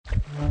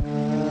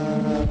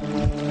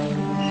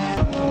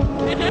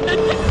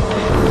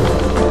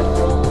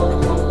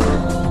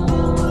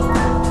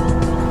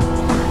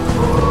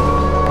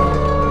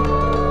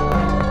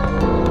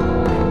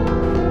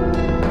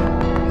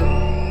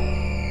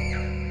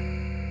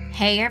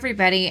Hey,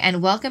 everybody,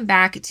 and welcome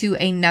back to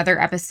another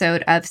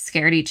episode of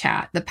Scaredy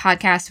Chat, the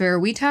podcast where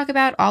we talk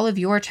about all of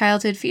your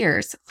childhood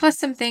fears, plus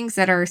some things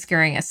that are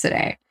scaring us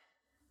today.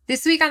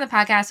 This week on the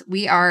podcast,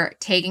 we are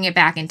taking it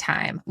back in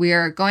time. We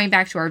are going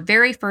back to our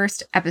very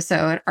first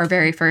episode, our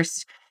very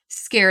first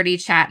Scaredy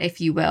Chat,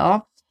 if you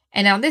will.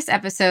 And on this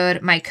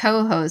episode, my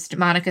co-host,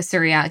 Monica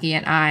Suriagi,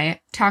 and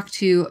I talked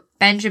to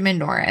Benjamin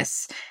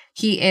Norris.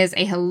 He is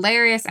a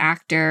hilarious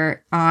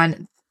actor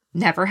on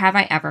Never Have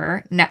I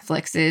Ever,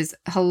 Netflix's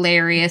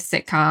hilarious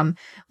sitcom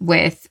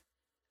with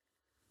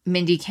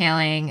Mindy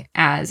Kaling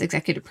as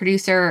executive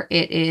producer.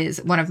 It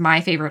is one of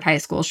my favorite high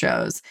school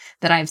shows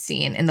that I've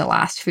seen in the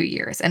last few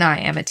years, and I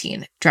am a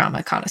teen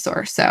drama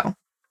connoisseur, so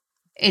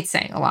it's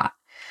saying a lot.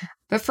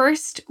 But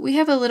first, we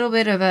have a little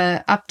bit of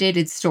an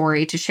updated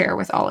story to share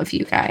with all of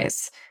you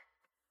guys.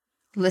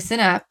 Listen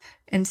up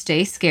and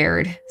stay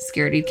scared,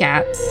 scaredy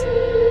cats.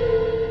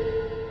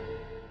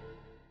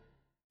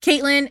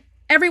 Caitlin,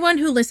 everyone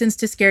who listens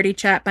to Scaredy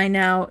Chat by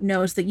now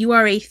knows that you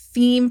are a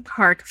theme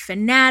park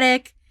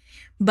fanatic,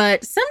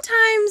 but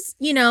sometimes,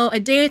 a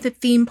day at the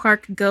theme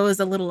park goes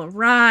a little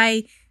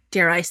awry,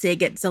 dare I say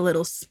gets a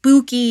little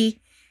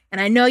spooky, and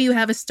I know you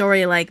have a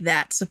story like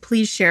that, so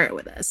please share it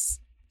with us.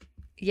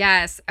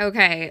 Yes,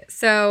 okay,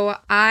 so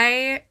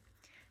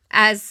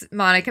as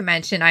Monica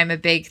mentioned, I'm a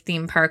big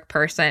theme park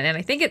person, and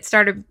I think it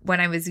started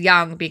when I was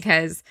young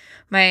because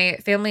my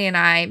family and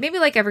I, maybe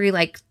every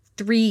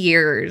 3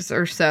 years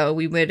or so,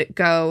 we would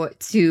go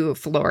to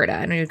Florida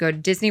and we would go to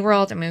Disney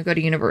World and we would go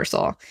to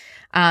Universal.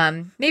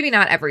 Maybe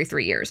not every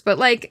 3 years, but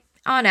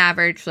on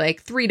average,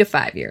 3 to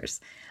 5 years.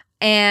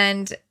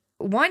 And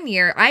one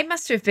year, I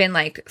must have been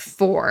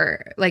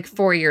 4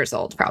 years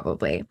old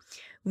probably.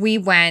 We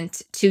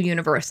went to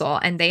Universal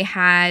and they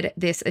had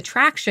this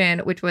attraction,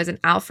 which was an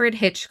Alfred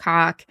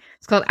Hitchcock.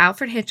 It's called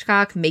Alfred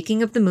Hitchcock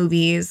Making of the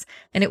Movies.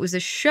 And it was a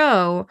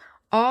show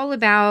all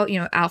about,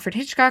 Alfred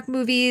Hitchcock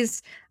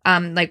movies,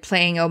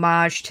 playing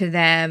homage to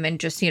them and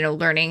just,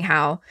 learning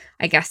how,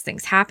 I guess,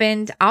 things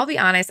happened. I'll be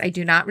honest, I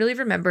do not really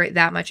remember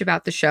that much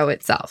about the show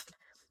itself.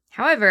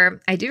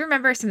 However, I do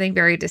remember something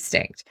very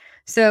distinct.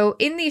 So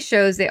in these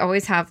shows, they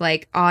always have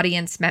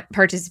audience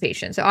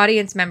participation. So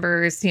audience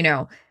members,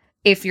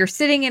 if you're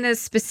sitting in a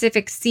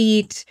specific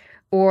seat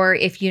or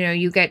if,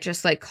 you get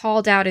just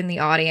called out in the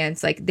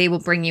audience, they will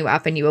bring you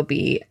up and you will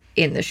be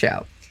in the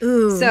show.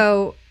 Ooh.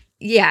 So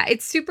yeah,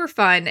 it's super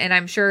fun. And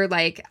I'm sure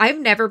I've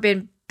never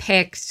been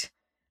picked.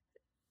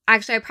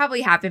 Actually, I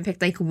probably have been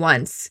picked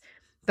once,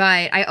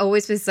 but I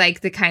always was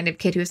the kind of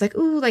kid who was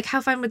ooh,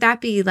 how fun would that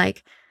be?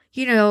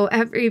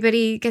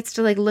 Everybody gets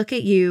to look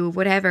at you,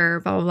 whatever,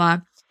 blah, blah,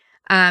 blah.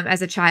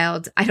 As a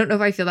child, I don't know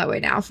if I feel that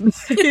way now.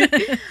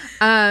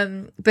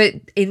 But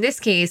in this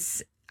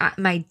case,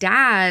 my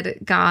dad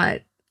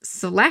got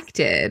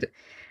selected.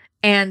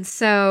 And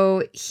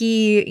so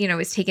he,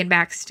 was taken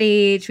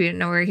backstage. We didn't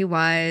know where he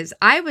was.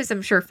 I was,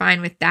 I'm sure,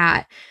 fine with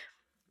that.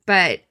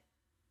 But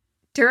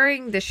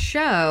during the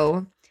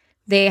show,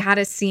 they had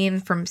a scene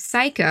from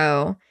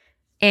Psycho,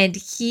 and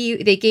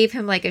they gave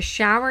him a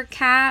shower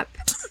cap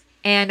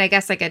and I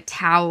guess a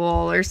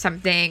towel or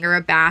something, or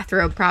a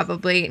bathrobe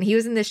probably. And he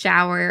was in the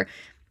shower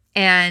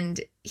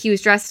and he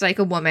was dressed like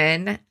a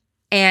woman,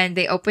 and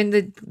they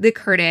opened the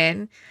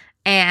curtain,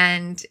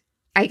 and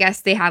I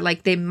guess they had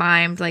they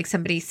mimed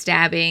somebody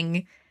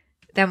stabbing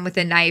them with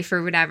a knife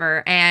or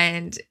whatever.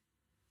 And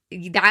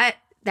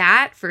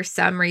that for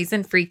some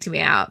reason freaked me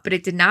out, but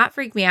it did not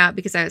freak me out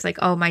because I was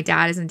oh, my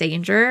dad is in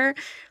danger.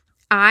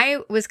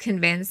 I was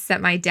convinced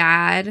that my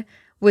dad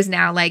was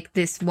now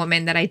this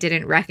woman that I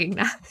didn't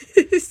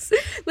recognize.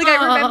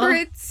 I remember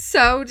it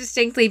so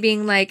distinctly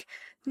being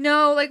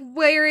no,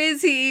 where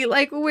is he?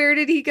 Where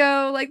did he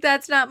go?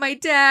 That's not my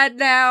dad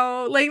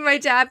now. My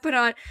dad put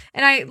on,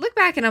 and I look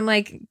back and I'm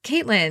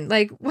Caitlin,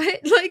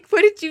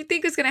 what did you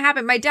think was going to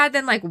happen? My dad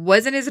then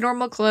was in his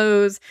normal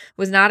clothes,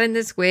 was not in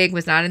this wig,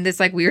 was not in this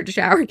weird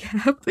shower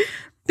cap.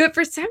 But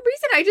for some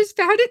reason, I just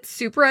found it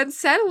super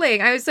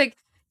unsettling. I was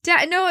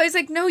Dad, no, I was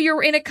no,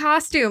 you're in a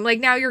costume.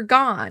 Now you're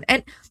gone.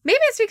 And maybe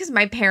it's because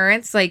my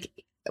parents,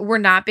 were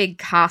not big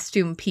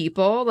costume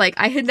people.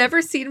 I had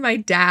never seen my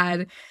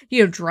dad,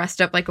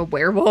 dressed up like a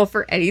werewolf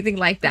or anything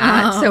like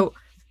that. Oh. So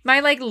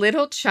my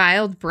little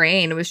child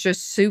brain was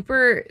just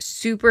super,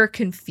 super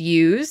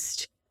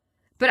confused.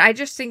 But I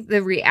just think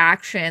the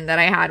reaction that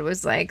I had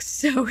was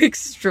so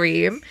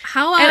extreme.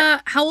 How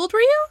old were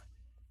you?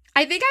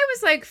 I think I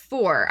was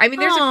 4. I mean,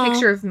 there's a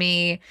picture of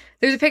me.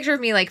 There's a picture of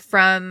me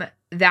from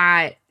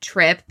that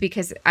trip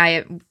because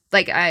at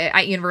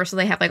Universal,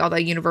 they have all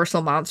the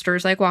Universal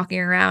monsters walking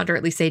around, or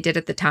at least they did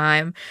at the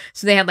time.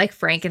 So they had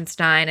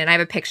Frankenstein, and I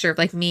have a picture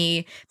of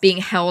me being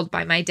held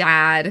by my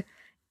dad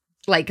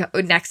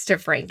next to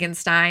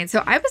Frankenstein.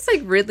 So I was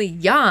really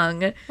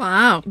young.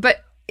 Wow.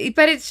 But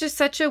it's just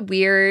such a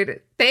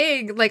weird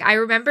thing. I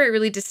remember it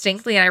really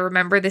distinctly, and I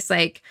remember this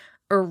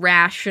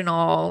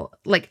irrational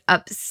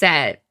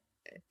upset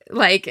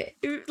like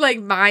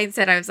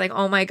mindset. I was like,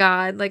 oh my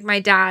God, like my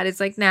dad is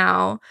like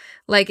now,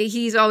 like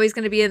he's always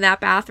going to be in that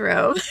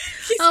bathrobe.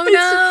 Oh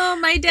no,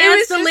 my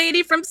dad's the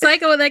lady from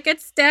Psycho that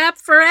gets stabbed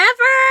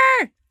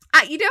forever.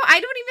 I don't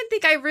even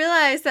think I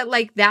realized that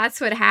like that's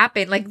what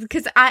happened. Like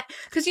because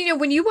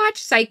when you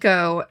watch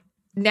Psycho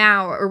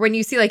now, or when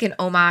you see like an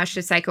homage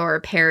to Psycho or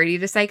a parody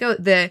to Psycho,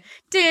 the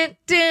dun,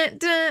 dun,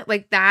 dun,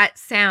 like that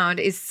sound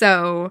is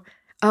so,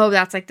 oh,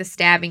 that's like the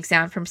stabbing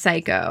sound from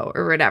Psycho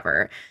or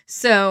whatever.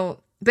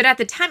 So, but at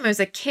the time I was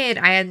a kid,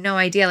 I had no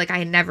idea. Like I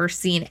had never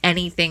seen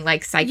anything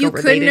like Psycho You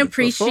related couldn't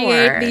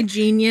appreciate the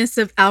genius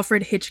of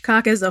Alfred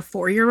Hitchcock as a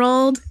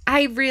 4-year-old.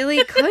 I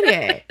really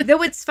couldn't.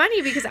 Though it's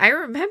funny because I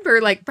remember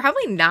like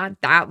probably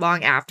not that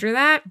long after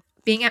that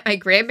being at my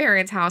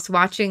grandparents' house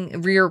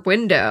watching Rear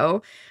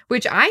Window,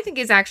 which I think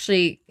is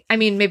actually, I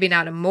mean, maybe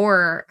not a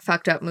more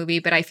fucked up movie,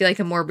 but I feel like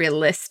a more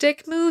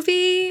realistic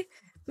movie,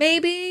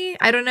 maybe.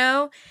 I don't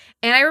know.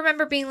 And I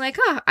remember being like,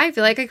 oh, I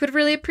feel like I could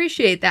really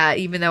appreciate that,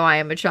 even though I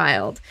am a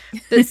child.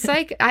 But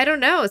I don't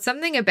know,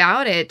 something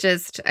about it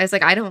just, I was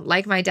like, I don't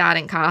like my dad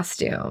in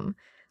costume.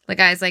 Like,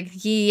 I was like,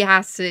 he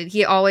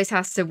always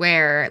has to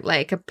wear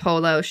like a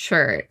polo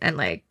shirt and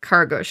like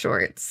cargo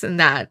shorts. And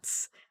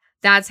that's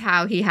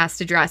how he has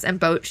to dress. And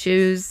boat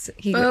shoes.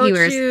 He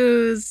wears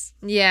shoes.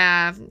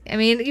 Yeah. I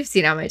mean, you've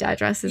seen how my dad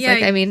dresses. Yeah,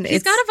 like, I mean,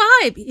 he's got a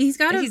vibe. He's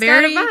got a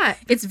vibe.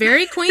 It's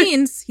very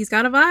Queens. He's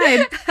got a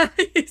vibe.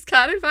 He's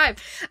got a vibe.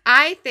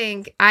 I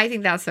think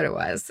that's what it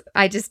was.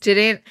 I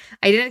didn't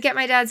get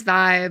my dad's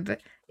vibe.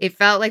 It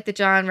felt like the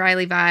John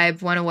Riley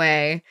vibe went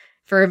away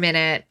for a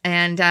minute.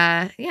 And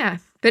yeah,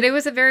 but it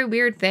was a very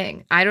weird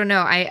thing. I don't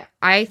know.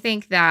 I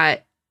think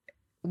that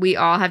we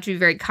all have to be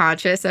very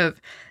conscious of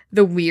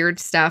the weird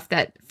stuff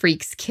that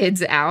freaks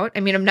kids out. I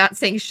mean, I'm not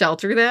saying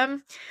shelter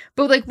them,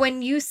 but like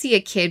when you see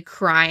a kid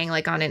crying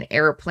like on an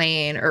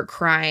airplane or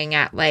crying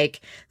at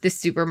like the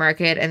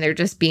supermarket and they're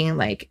just being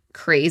like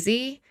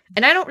crazy.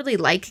 And I don't really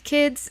like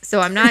kids, so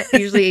I'm not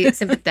usually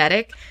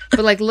sympathetic,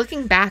 but like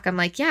looking back, I'm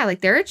like, yeah,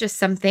 like there are just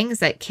some things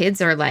that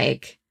kids are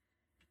like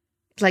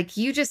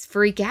you just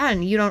freak out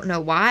and you don't know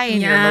why,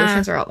 and your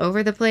emotions are all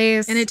over the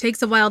place. And it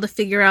takes a while to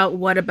figure out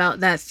what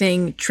about that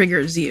thing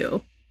triggers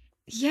you.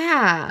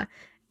 Yeah.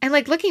 And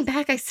like looking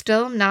back, I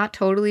still am not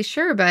totally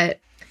sure,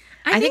 but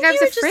I think I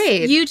was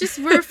afraid. You just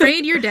were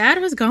afraid your dad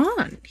was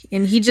gone.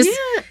 And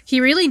he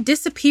really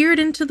disappeared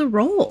into the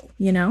role,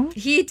 you know?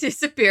 He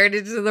disappeared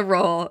into the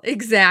role.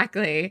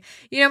 Exactly.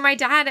 You know, my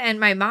dad and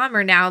my mom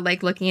are now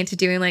like looking into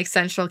doing like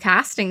central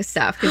casting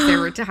stuff because they're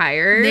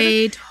retired.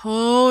 They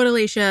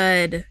totally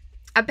should.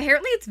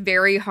 Apparently it's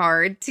very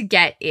hard to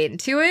get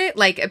into it.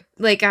 Like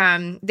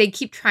they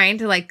keep trying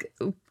to like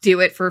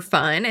do it for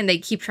fun, and they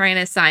keep trying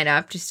to sign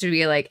up just to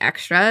be like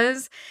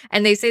extras.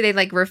 And they say they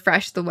like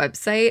refresh the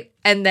website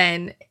and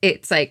then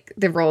it's like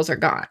the roles are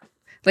gone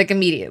like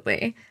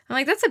immediately. I'm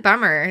like, that's a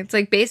bummer. It's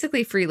like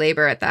basically free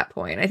labor at that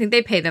point. I think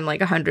they pay them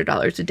like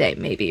 $100 a day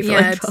maybe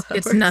for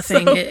it's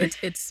nothing. So.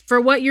 It's for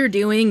what you're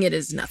doing, it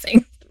is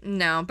nothing.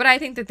 No, but I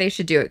think that they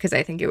should do it because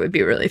I think it would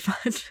be really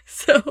fun.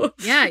 So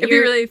yeah, it'd be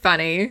really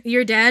funny.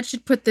 Your dad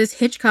should put this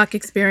Hitchcock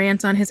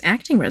experience on his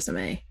acting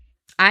resume.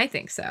 I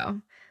think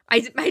so.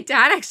 My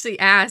dad actually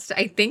asked,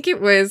 I think it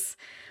was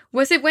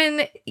it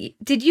when,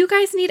 did you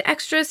guys need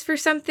extras for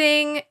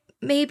something?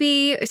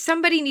 Maybe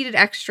somebody needed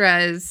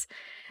extras.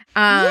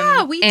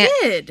 Yeah, we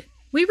did.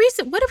 What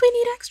did we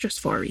need extras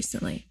for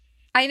recently?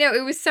 I know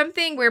it was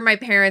something where my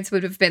parents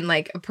would have been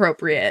like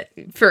appropriate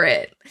for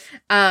it.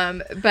 But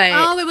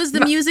it was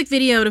the music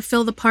video to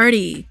fill the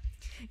party.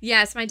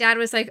 Yes, my dad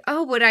was like,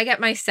 "Oh, would I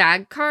get my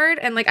SAG card?"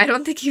 And like, I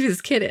don't think he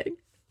was kidding.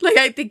 Like,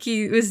 I think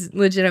he was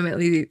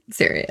legitimately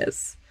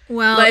serious.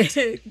 Well, like,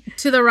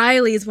 to the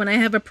Rileys, when I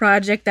have a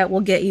project that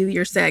will get you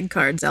your SAG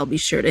cards, I'll be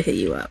sure to hit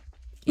you up.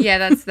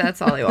 Yeah,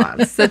 that's all he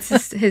wants.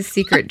 That's his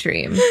secret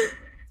dream.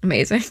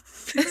 Amazing.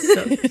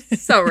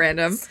 So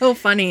random. So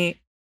funny.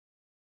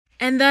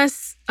 And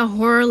thus, a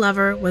horror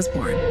lover was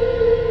born.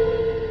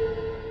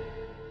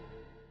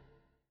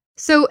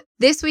 So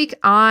this week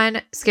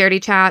on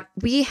Scaredy Chat,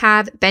 we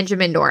have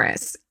Benjamin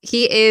Norris.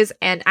 He is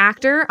an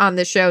actor on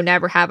the show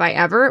Never Have I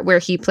Ever, where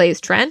he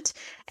plays Trent.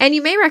 And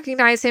you may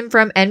recognize him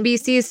from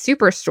NBC's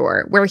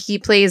Superstore, where he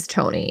plays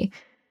Tony.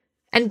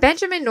 And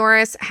Benjamin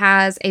Norris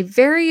has a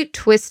very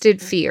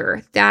twisted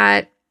fear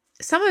that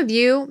some of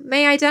you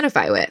may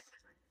identify with,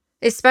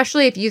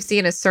 especially if you've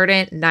seen a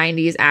certain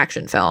 90s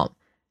action film.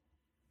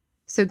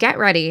 So get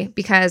ready,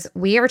 because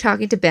we are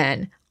talking to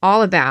Ben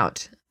all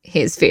about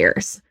his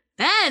fears.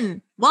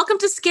 Ben, welcome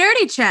to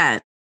Scaredy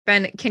Chat.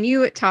 Ben, can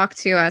you talk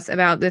to us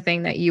about the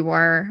thing that you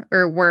were,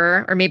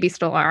 or maybe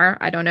still are,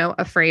 I don't know,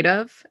 afraid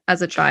of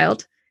as a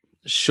child?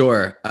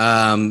 Sure.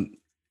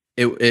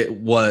 It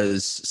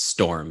was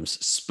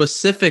storms,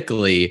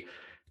 specifically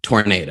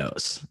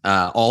tornadoes.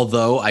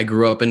 Although I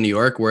grew up in New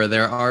York, where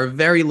there are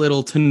very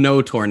little to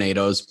no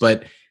tornadoes,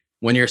 but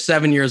when you're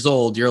 7 years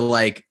old, you're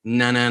like,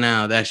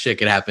 no, that shit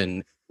could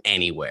happen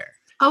anywhere.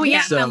 Oh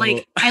yeah, So-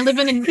 like I live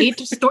in an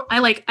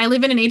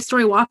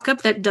eight-story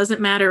walk-up that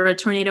doesn't matter. A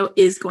tornado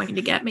is going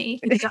to get me.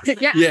 It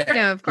doesn't. Yeah.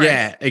 No, of course.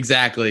 Yeah,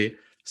 exactly.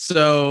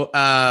 So,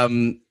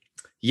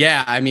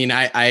 yeah, I mean,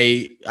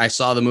 I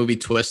saw the movie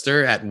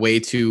Twister at way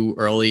too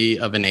early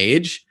of an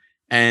age,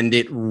 and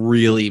it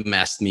really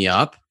messed me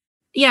up.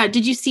 Yeah.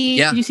 Did you see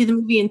Yeah. the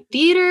movie in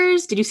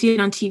theaters? Did you see it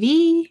on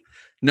TV?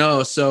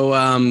 No,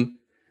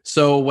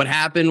 so what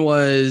happened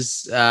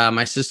was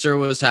my sister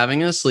was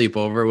having a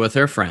sleepover with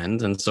her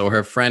friend, and so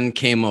her friend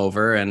came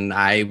over, and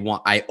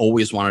I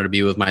always wanted to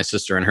be with my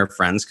sister and her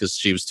friends because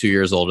she was 2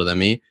 years older than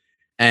me,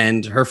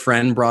 and her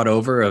friend brought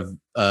over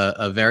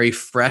a very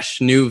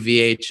fresh new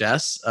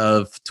VHS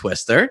of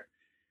Twister,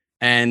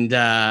 and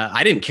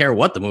I didn't care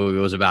what the movie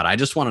was about. I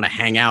just wanted to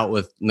hang out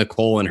with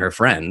Nicole and her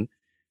friend.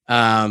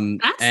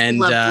 That's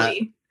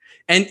lovely.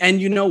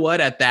 And you know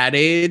what? At that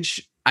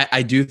age,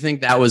 I do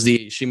think that was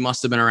she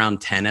must have been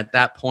around 10 at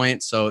that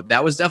point. So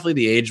that was definitely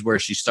the age where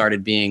she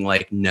started being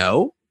like,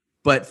 no.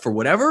 But for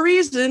whatever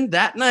reason,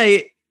 that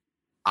night,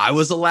 I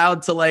was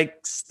allowed to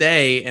like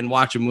stay and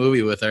watch a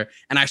movie with her.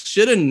 And I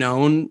should have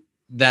known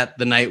that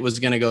the night was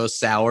going to go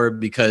sour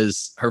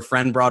because her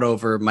friend brought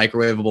over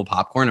microwavable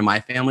popcorn and my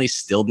family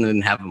still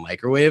didn't have a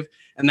microwave.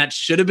 And that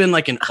should have been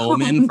like an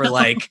omen for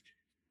like,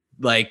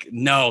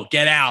 no,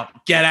 get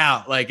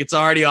out. Like it's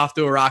already off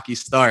to a rocky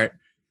start.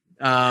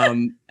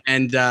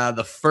 And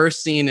the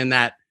first scene in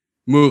that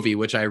movie,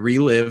 which I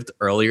relived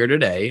earlier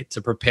today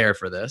to prepare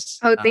for this.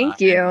 Oh, thank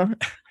you.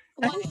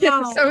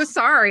 I'm so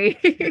sorry.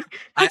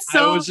 I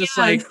was just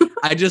like,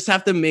 I just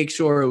have to make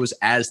sure it was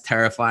as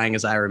terrifying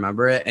as I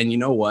remember it. And you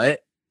know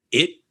what?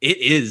 It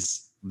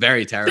is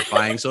very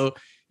terrifying. So,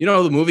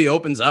 the movie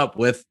opens up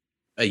with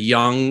a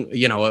young,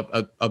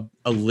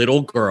 a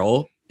little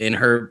girl in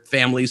her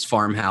family's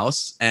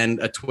farmhouse, and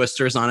a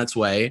Twister's on its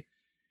way.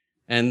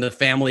 And the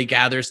family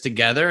gathers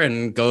together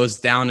and goes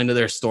down into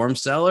their storm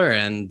cellar,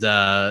 and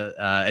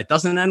it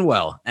doesn't end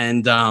well.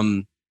 And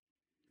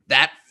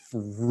that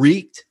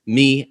freaked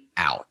me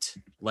out.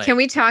 Like, Can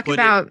we talk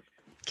about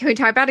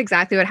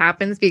exactly what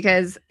happens?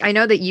 Because I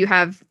know that you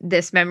have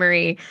this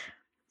memory.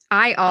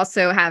 I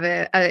also have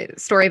a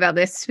story about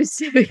this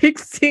specific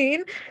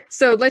scene.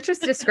 So let's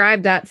just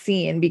describe that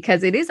scene,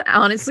 because it is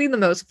honestly the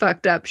most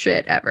fucked up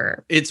shit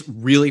ever. It's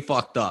really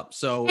fucked up.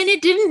 So, and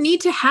it didn't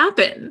need to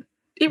happen.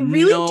 It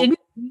really didn't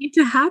need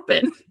to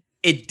happen.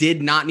 It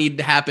did not need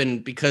to happen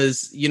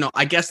because,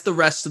 I guess the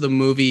rest of the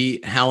movie,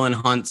 Helen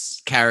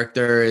Hunt's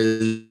character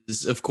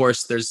is, of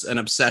course, there's an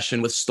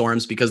obsession with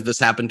storms because this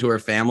happened to her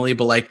family,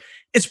 but like,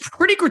 it's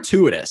pretty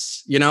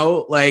gratuitous,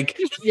 like,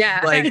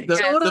 yeah, like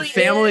totally the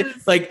family,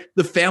 is. like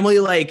the family,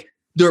 like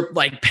they're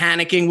like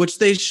panicking, which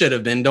they should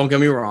have been. Don't get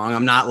me wrong.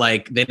 I'm not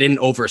like, they didn't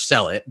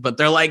oversell it, but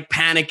they're like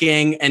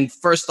panicking. And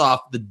first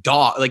off, the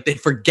dog, like they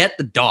forget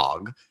the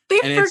dog. They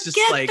and it's just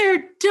forget like, their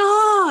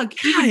dog.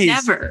 guys,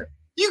 Never.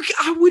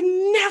 I would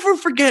never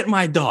forget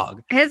my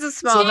dog. It's a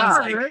small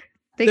dog. Like,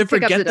 They they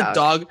pick up forget the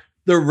dog.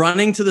 They're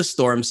running to the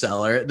storm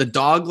cellar. The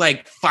dog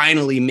like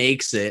finally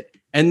makes it.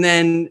 And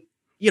then,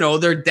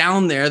 they're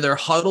down there, they're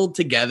huddled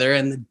together,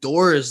 and the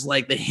doors,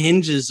 like the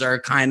hinges are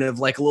kind of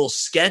like a little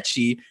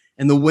sketchy,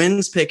 and the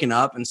wind's picking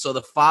up. And so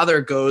the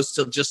father goes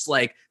to just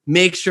like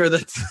make sure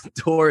that the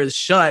door is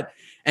shut.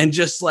 And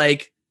just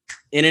like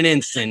in an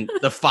instant,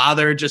 the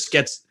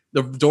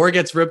door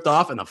gets ripped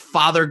off and the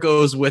father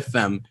goes with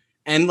them.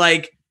 And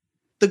like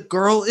the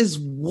girl is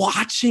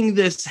watching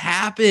this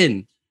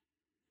happen.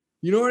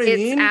 You know what I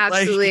mean?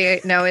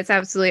 It's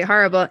absolutely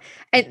horrible.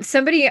 And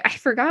I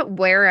forgot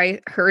where I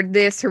heard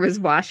this or was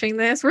watching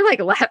this. We're like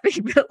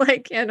laughing, but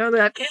like,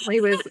 that family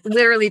was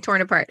literally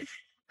torn apart.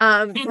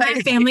 And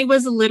that family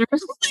was literally.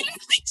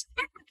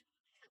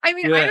 I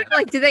mean, I don't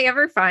like, did they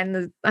ever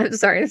find I'm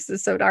sorry, this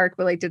is so dark,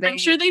 but like, did they? I'm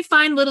sure they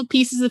find little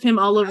pieces of him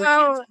all over.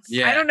 Oh,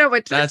 yeah. I don't know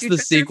what. That's the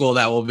sequel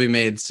that will be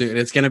made soon.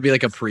 It's going to be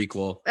like a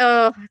prequel.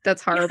 Oh,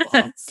 that's horrible.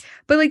 Yes.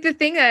 But like the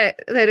thing that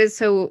is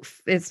so,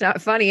 it's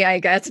not funny, I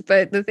guess,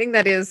 but the thing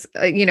that is,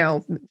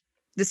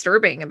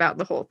 disturbing about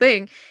the whole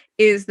thing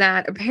is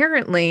that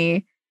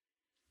apparently,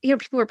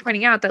 people were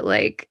pointing out that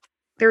like,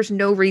 there's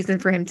no reason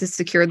for him to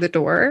secure the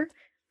door.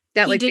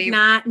 That He like did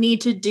not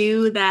need to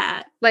do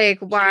that. Like,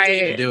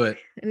 why do it?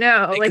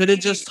 No, They could have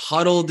just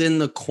huddled in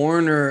the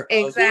corner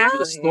Exactly. of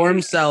the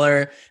storm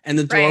cellar, and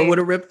the door Right. would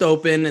have ripped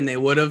open, and they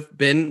would have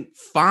been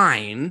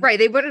fine. right.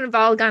 They wouldn't have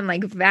all gone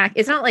like back.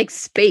 It's not like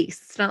space.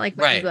 It's not like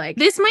when you, Right. like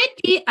This might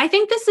be, I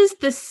think this is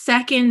the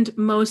second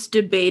most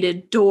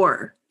debated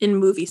door in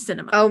movie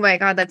cinema. oh my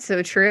god, that's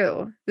so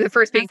true. The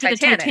first being After the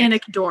Titanic.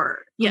 Titanic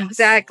door. Yes.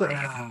 Exactly.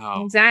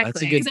 Wow. Exactly.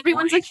 That's a good Because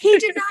everyone's point. like, he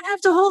did not have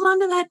to hold on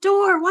to that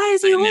door. Why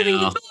is he I holding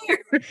know. the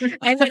door?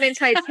 And then in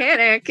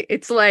Titanic,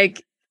 it's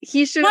like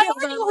he should. Why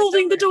are you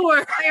holding the door?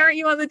 Why aren't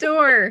you on the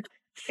door?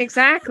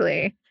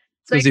 Exactly. It's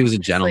Because like, he was a it's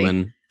like-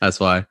 gentleman. That's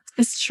why.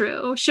 It's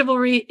true.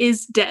 Chivalry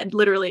is dead,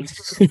 literally.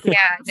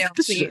 yeah. No,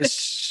 please.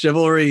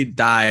 Chivalry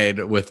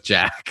died with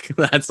Jack.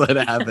 That's what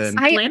happened.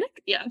 I-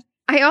 Atlantic? Yeah.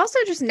 I also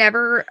just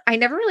never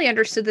really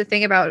understood the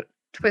thing about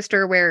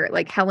Twister where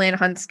like Helen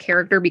Hunt's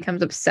character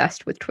becomes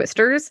obsessed with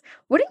twisters,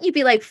 wouldn't you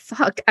be like,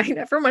 fuck, I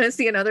never want to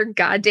see another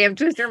goddamn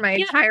twister in my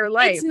entire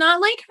life? It's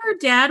not like her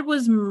dad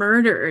was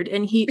murdered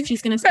and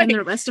she's gonna spend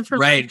the rest of her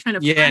life trying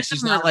to find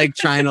she's the not murderer. like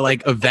trying to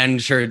like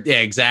avenge her. Yeah,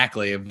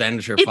 exactly.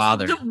 Avenge her It's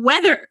father. the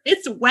weather.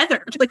 It's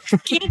weather. Like, you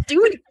can't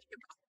do it.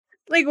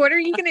 Like, what are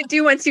you gonna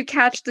do once you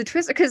catch the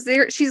twister? Because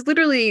she's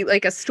literally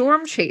like a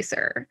storm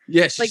chaser.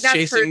 Yeah, she's Like, that's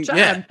chasing. her job.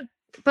 Yeah.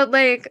 But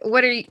like,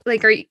 what are you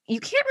like? You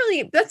can't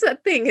really. That's the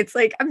thing. It's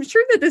like I'm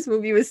sure that this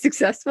movie was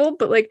successful,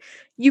 but like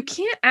you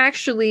can't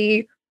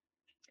actually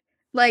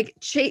like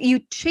you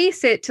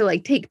chase it to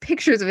like take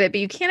pictures of it, but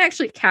you can't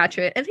actually catch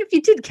it. And if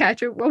you did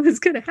catch it, what was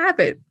going to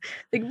happen?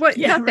 Like what?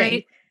 Yeah, Nothing.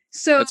 right.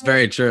 So That's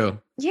very true.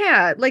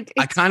 Yeah, like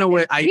I kind of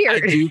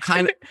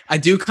I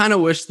do kind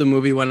of wish the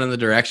movie went in the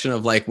direction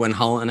of like when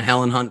Helen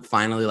Hunt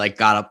finally like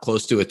got up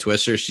close to a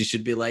twister, she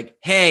should be like,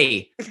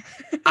 "Hey,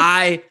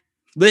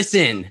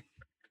 listen.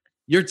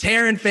 You're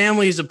tearing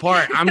families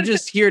apart. I'm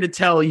just here to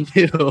tell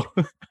you."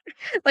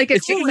 Like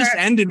it should have just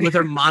ended with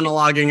her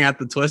monologuing at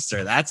the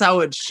twister. That's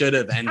how it should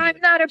have ended. I'm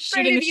not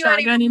afraid of you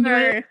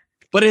anymore.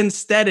 But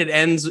instead, it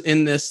ends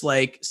in this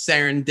like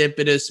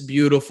serendipitous,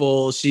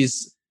 beautiful.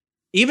 She's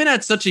even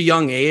at such a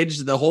young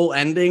age. The whole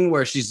ending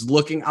where she's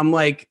looking. I'm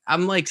like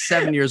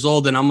 7 years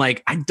old, and I'm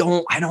like, I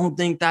don't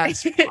think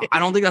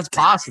that's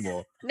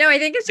possible. No, I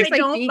think it's just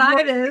like being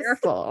more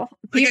careful.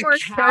 Like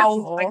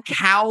a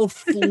cow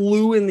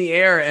flew in the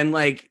air, and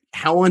like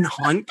Helen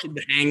Hunt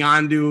could hang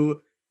on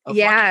to.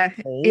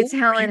 It's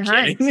Helen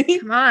Hunt.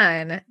 Come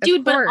on,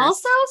 dude. But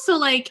also, so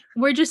like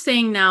we're just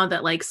saying now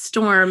that like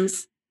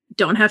storms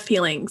don't have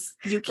feelings.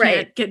 You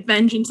can't get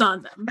vengeance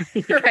on them.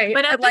 Right.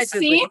 But at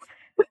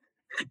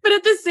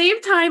the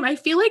same time, I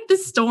feel like the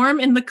storm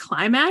in the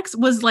climax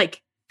was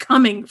like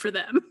coming for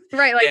them.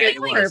 Right. Like it's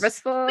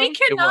purposeful. They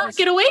cannot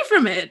get away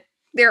from it.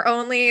 Their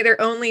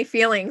only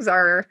feelings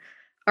are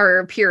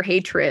pure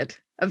hatred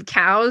of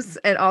cows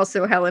and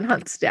also Helen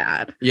Hunt's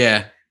dad.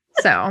 Yeah.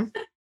 So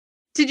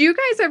did you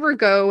guys ever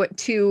go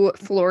to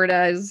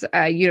Florida's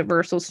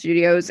Universal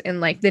Studios in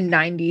like the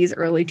 90s,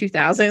 early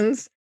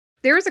 2000s?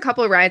 There was a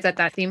couple of rides at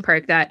that theme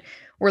park that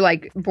were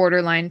like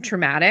borderline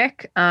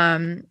traumatic.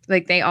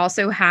 Like they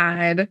also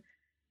had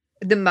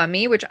The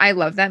Mummy, which I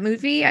love that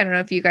movie. I don't know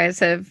if you guys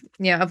have,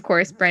 of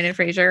course, Brendan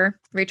Fraser,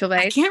 Rachel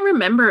Weisz. I can't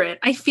remember it.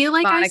 I feel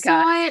like I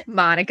saw it,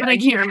 Monica, but I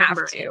can't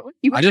remember it.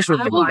 I just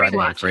remember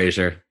Brendan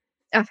Fraser.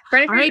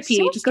 R.I.P.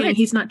 So just kidding.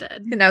 He's not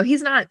dead. No,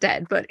 he's not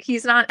dead, but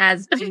he's not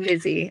as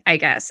busy, I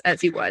guess, as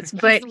he was.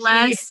 But he's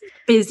less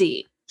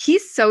busy.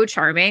 He's so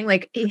charming.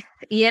 Like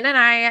Ian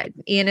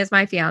is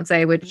my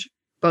fiance, which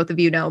both of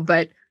you know,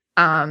 but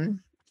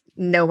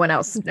no one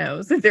else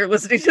knows if they're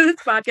listening to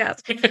this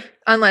podcast,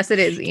 unless it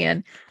is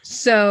Ian.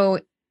 So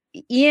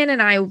Ian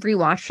and I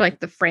rewatched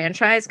like the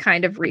franchise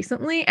kind of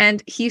recently,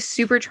 and he's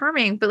super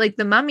charming. But like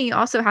The Mummy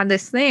also had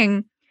this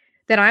thing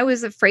that I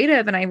was afraid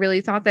of, and I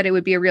really thought that it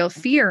would be a real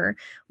fear,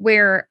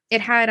 where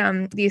it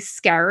had these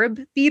scarab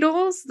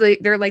beetles.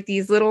 They're like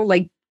these little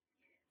like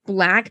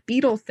black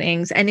beetle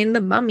things, and in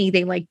The Mummy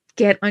they like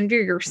get under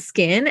your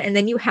skin, and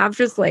then you have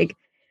just like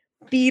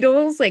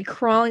beetles like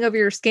crawling over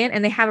your skin,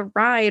 and they have a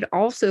ride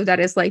also that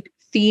is like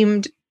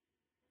themed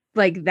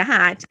like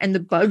that, and the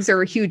bugs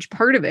are a huge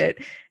part of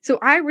it. So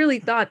I really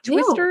thought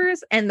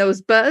twisters and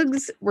those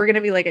bugs were going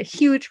to be like a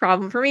huge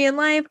problem for me in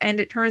life, and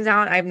it turns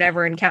out I've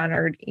never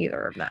encountered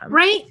either of them.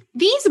 Right?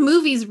 These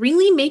movies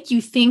really make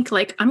you think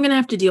like I'm going to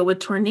have to deal with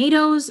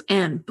tornadoes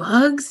and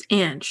bugs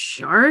and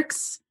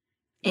sharks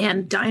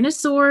and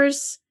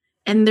dinosaurs,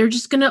 and they're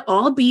just going to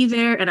all be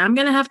there, and I'm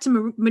going to have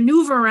to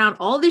maneuver around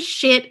all this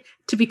shit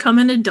to become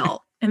an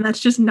adult. And that's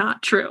just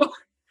not true.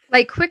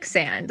 Like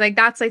quicksand, like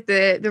that's like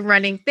the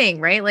running thing,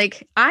 right?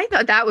 Like I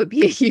thought that would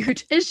be a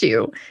huge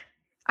issue.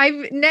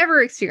 I've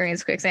never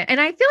experienced quicksand,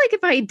 and I feel like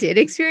if I did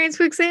experience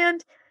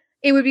quicksand,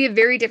 it would be a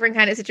very different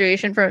kind of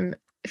situation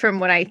from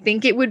what I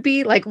think it would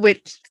be. Like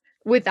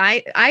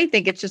I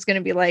think it's just going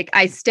to be like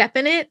I step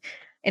in it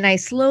and I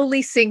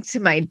slowly sink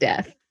to my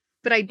death.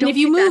 But I don't. And if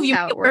you move, you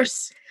get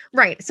worse.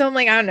 Right. So I'm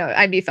like, I don't know.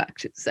 I'd be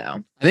fucked. So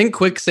I think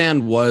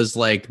quicksand was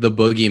like the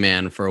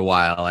boogeyman for a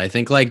while. I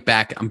think like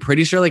I'm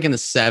pretty sure like in the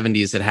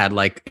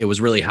 70s, it was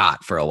really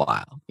hot for a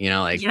while.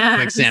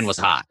 Quicksand was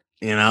hot,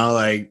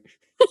 like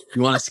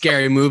you want a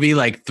scary movie,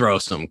 like throw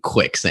some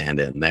quicksand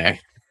in there.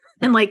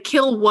 And like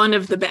kill one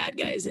of the bad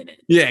guys in it.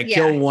 Yeah,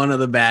 kill one of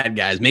the bad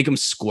guys. Make them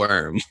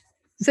squirm.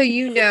 So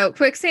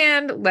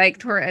quicksand, like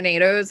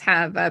tornadoes,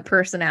 have a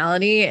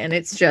personality, and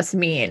it's just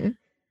mean.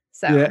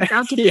 So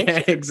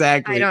yeah,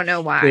 exactly. I don't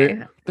know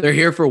why. They're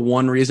here for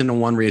one reason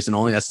and one reason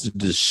only. That's to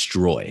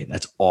destroy.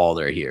 That's all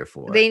they're here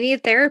for. They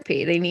need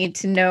therapy. They need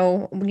to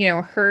know,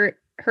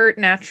 hurt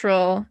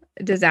natural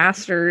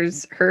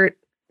disasters, hurt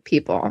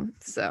people.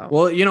 So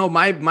well,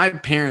 my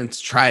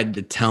parents tried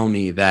to tell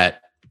me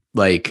that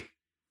like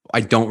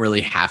I don't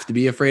really have to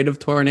be afraid of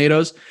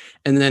tornadoes.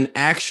 And then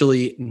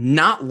actually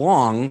not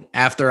long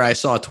after I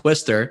saw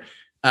Twister,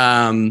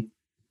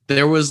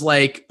 there was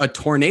like a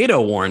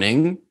tornado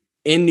warning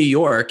in New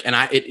York, and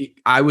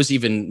I was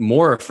even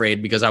more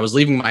afraid because I was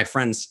leaving my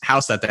friend's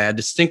house that day. I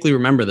distinctly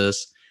remember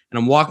this, and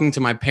I'm walking to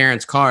my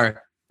parents'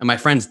 car, and my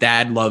friend's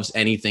dad loves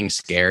anything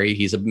scary.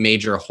 He's a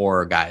major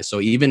horror guy, so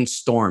even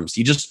storms,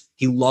 he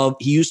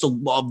used to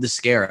love to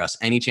scare us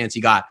any chance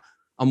he got.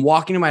 I'm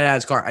walking to my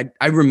dad's car.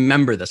 I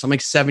remember this. I'm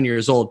like 7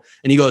 years old,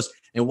 and he goes,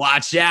 "And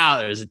watch out,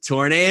 there's a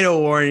tornado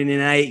warning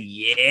tonight."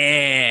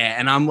 Yeah,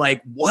 and I'm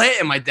like, "What?"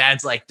 And my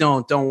dad's like,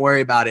 "Don't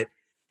worry about it."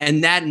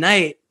 And that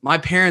night, my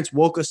parents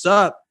woke us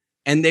up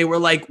and they were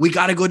like, "We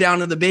got to go down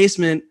to the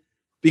basement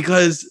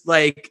because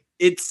like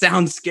it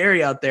sounds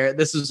scary out there."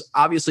 This is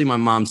obviously my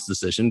mom's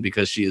decision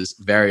because she is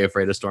very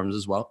afraid of storms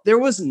as well. There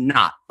was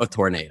not a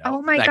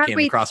tornado that came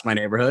across my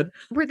neighborhood.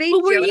 Were they?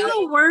 But were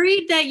you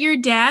worried that your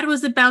dad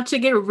was about to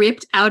get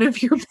ripped out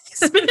of your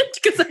basement?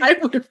 Because I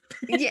would have.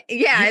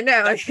 Yeah,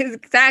 no,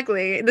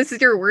 exactly. This is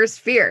your worst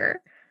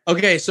fear.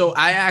 Okay, so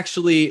I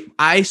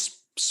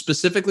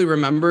specifically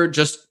remember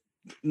just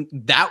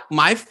that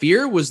my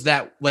fear was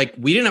that like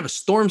we didn't have a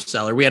storm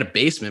cellar, we had a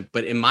basement,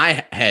 but in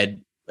my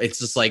head it's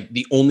just like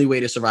the only way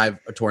to survive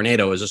a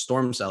tornado is a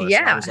storm cellar.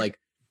 Yeah. So I was like,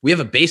 we have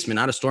a basement,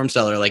 not a storm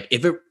cellar. Like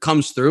if it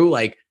comes through,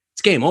 like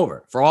it's game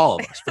over for all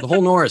of us, for the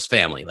whole Norris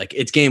family. Like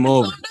it's game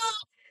over.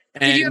 Oh,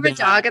 no. Did you have a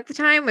dog at the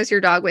time? Was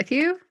your dog with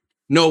you?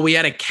 No, we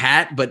had a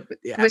cat, but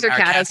was your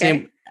cat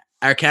okay?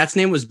 Our cat's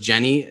name was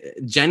Jenny.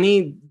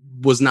 Jenny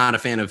was not a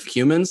fan of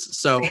humans,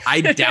 so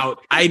I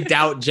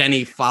doubt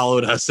Jenny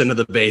followed us into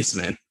the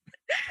basement.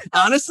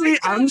 Honestly,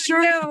 I'm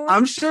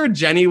sure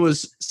Jenny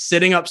was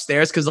sitting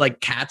upstairs because like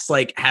cats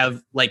like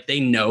have like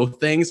they know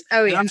things.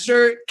 Oh yeah. And I'm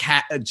sure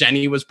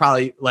Jenny was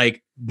probably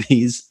like,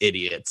 these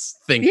idiots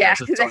think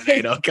there's a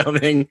tornado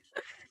coming.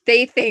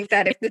 They think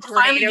that if the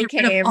tornado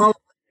came.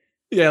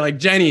 Yeah, like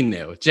Jenny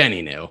knew.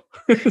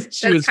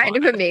 She was kind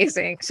of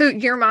amazing. So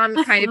your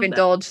mom kind of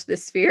indulged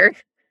this fear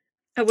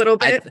a little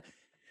bit.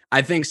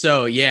 I think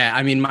so. Yeah.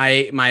 I mean,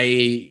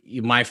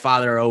 my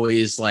father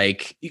always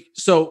like,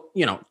 so,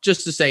 you know,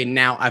 just to say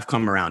now I've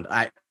come around.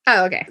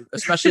 Okay.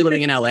 Especially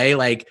living in LA,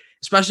 like,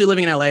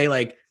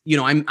 you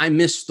know, I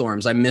miss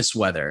storms. I miss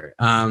weather.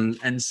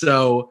 And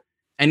so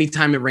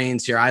anytime it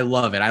rains here, I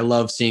love it. I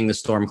love seeing the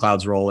storm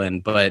clouds roll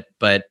in, but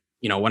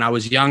you know, when I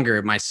was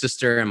younger, my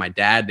sister and my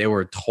dad, they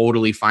were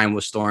totally fine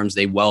with storms.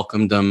 They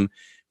welcomed them.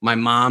 My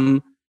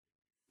mom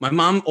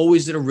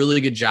always did a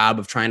really good job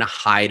of trying to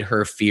hide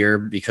her fear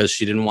because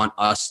she didn't want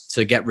us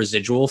to get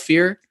residual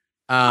fear.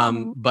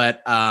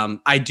 But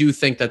I do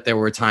think that there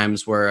were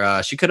times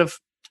where she could have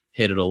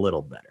hit it a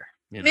little better.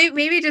 You know?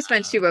 Maybe just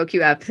when she woke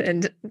you up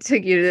and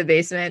took you to the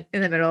basement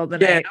in the middle of the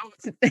night.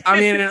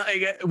 I mean,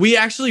 like, we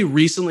actually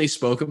recently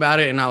spoke about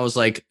it, and I was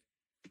like,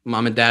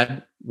 Mom and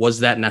Dad, was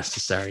that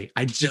necessary?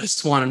 I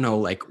just want to know,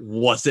 like,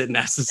 was it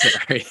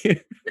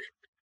necessary?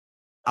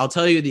 I'll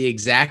tell you the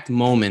exact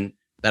moment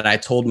that I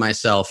told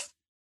myself,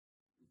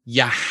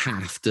 you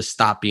have to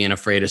stop being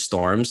afraid of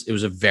storms. It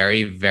was a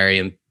very,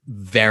 very,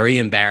 very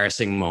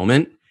embarrassing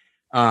moment.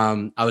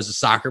 I was a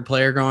soccer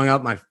player growing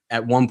up.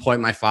 At one point,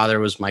 my father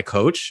was my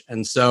coach.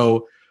 And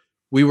so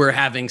we were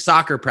having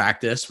soccer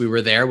practice. We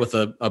were there with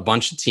a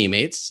bunch of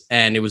teammates,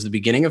 and it was the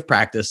beginning of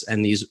practice.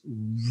 And these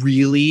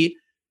really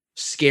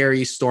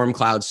scary storm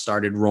clouds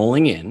started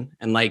rolling in,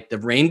 and like the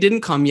rain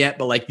didn't come yet,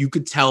 but like you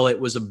could tell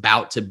it was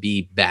about to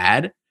be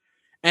bad.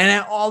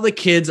 And all the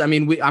kids, I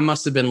mean, I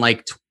must have been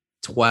like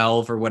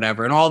 12 or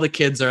whatever. And all the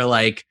kids are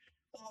like,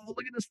 "Oh, look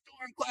at the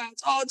storm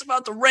clouds. Oh, it's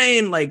about to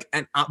rain." Like,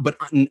 but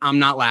I'm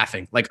not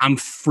laughing. Like, I'm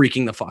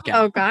freaking the fuck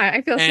out. Oh God,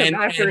 I feel so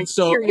bad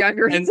for your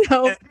younger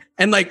self.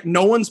 And like,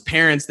 no one's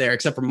parents there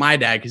except for my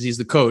dad because he's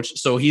the coach.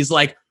 So he's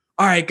like,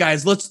 "All right,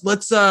 guys,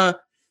 let's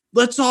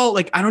all,"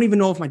 like, I don't even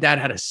know if my dad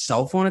had a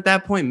cell phone at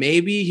that point.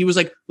 Maybe he was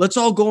like, "Let's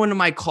all go into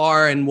my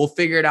car and we'll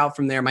figure it out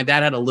from there." My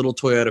dad had a little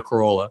Toyota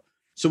Corolla.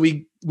 So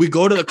we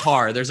go to the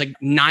car. There's like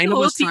nine of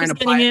us trying to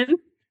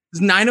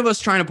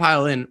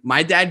pile in.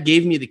 My dad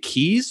gave me the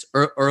keys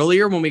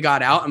earlier when we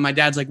got out, and my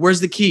dad's like, "Where's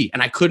the key?"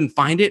 And I couldn't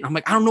find it. And I'm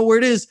like, "I don't know where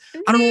it is.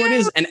 I don't know where it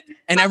is." And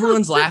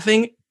everyone's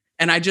laughing.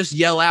 And I just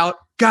yell out,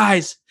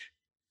 "Guys,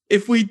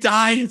 if we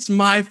die, it's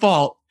my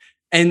fault."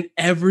 And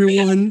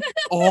everyone,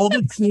 all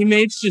the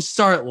teammates just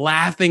start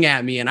laughing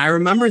at me. And I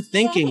remember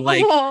thinking,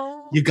 like,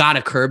 you got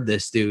to curb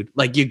this, dude.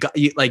 Like,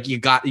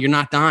 you're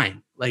not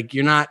dying. Like,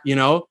 you're not, you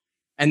know.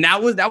 And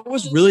that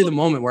was really the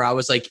moment where I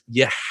was like,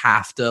 you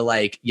have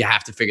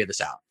to figure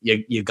this out.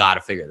 You got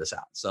to figure this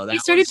out. So that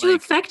it started to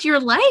affect your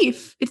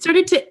life. It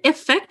started to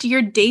affect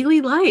your daily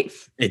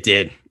life. It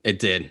did.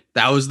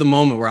 That was the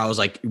moment where I was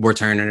like, we're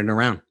turning it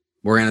around.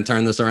 We're going to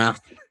turn this around.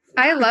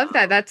 I love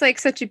that. That's like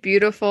such a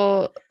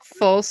beautiful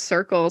full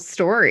circle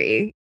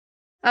story.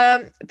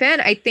 Ben,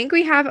 I think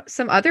we have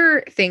some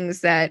other things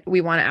that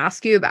we want to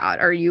ask you about.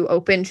 Are you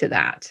open to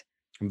that?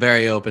 I'm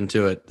very open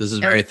to it. This is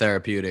very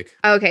therapeutic.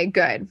 Okay,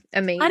 good.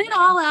 Amazing. Let it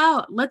all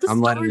out.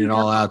 I'm letting it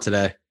all out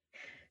today.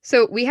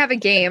 So we have a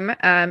game.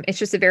 It's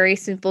just a very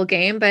simple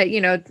game, but, you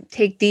know,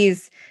 take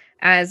these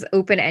as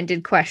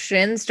open-ended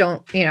questions.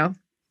 Don't, you know,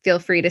 feel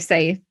free to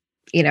say,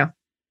 you know,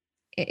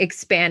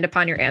 expand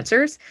upon your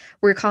answers.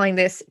 We're calling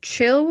this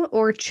chill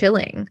or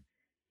chilling.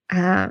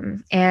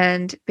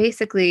 And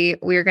basically,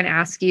 we're going to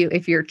ask you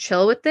if you're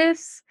chill with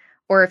this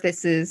or if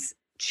this is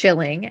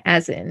chilling,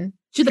 as in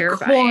To the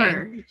terrifying.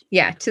 core.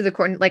 Yeah, to the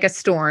core, like a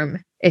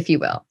storm, if you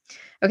will.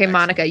 Okay, Excellent.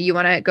 Monica, you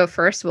want to go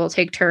first? We'll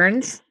take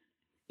turns.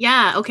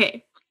 Yeah,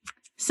 okay.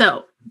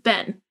 So,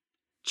 Ben,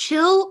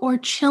 chill or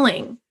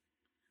chilling?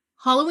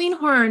 Halloween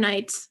Horror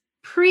Nights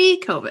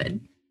pre-COVID.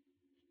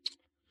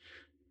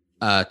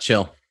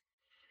 Chill.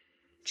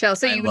 Chill.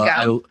 So you would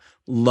I go.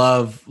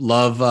 love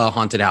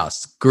haunted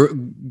house.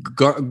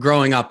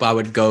 Growing up, I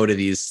would go to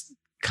these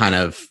kind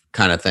of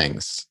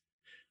things.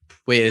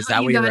 Wait, is Oh, that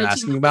you what you were got a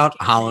asking team about?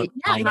 of Halloween,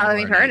 Yeah,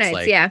 Halloween Horror Nights,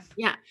 like, yeah.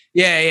 Yeah.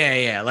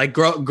 Yeah. Like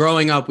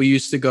growing up, we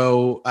used to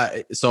go.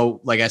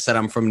 So, like I said,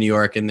 I'm from New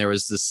York, and there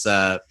was this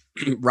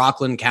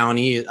Rockland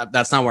County.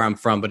 That's not where I'm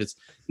from, but it's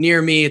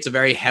near me. It's a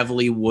very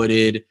heavily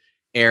wooded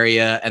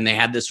area, and they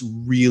had this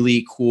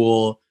really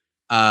cool,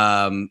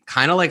 kind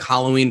of like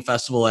Halloween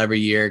festival every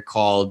year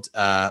called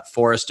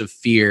Forest of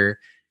Fear.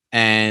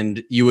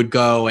 And you would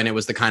go, and it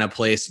was the kind of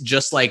place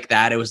just like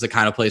that. It was the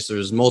kind of place there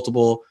was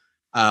multiple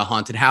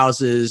haunted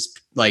houses,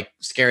 like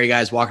scary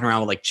guys walking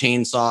around with like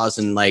chainsaws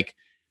and like.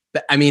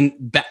 I mean,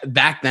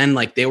 back then,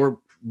 like they were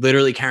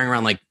literally carrying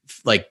around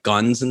like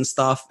guns and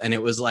stuff, and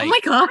it was like, Oh my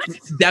god.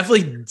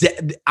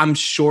 definitely. I'm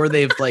sure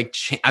they've like,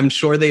 I'm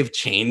sure they've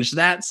changed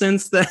that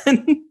since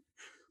then.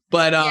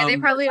 But Yeah, they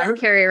probably don't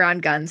carry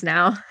around guns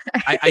now.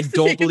 I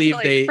don't believe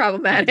like, they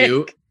problematic.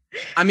 do.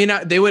 I mean,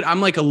 they would. I'm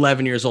like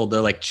 11 years old.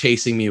 They're like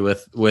chasing me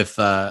with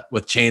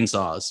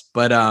chainsaws.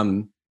 But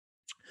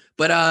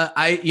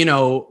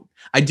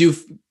I do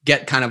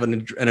get kind of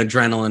an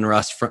adrenaline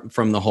rush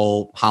from the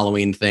whole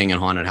Halloween thing and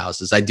haunted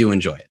houses. I do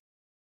enjoy it.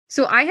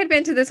 So I had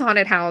been to this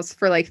haunted house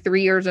for like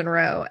 3 years in a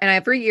row. And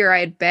every year I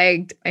had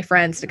begged my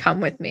friends to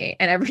come with me.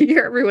 And every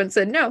year everyone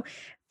said no.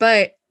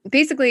 But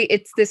basically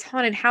it's this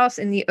haunted house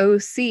in the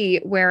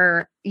OC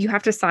where you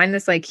have to sign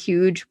this like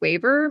huge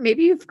waiver.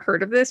 Maybe you've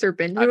heard of this or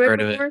been to it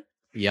before.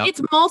 Yep.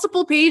 It's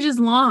multiple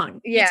pages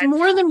long. Yeah. It's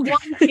more than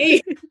one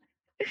page.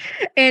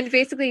 And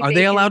basically, are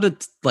they allowed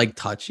to like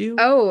touch you?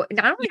 Oh,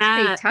 not only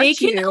can they touch they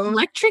can you,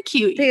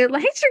 electrocute you. they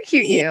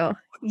electrocute you.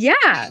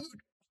 Yeah,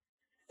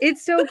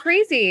 it's so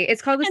crazy. It's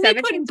called the And they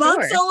 17th put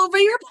bugs floor. all over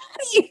your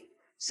body.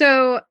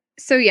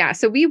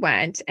 So we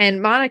went,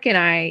 and Monica and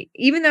I,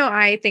 even though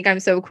I think I'm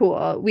so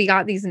cool, we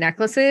got these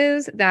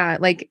necklaces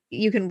that like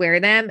you can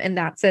wear them, and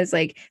that says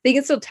like they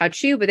can still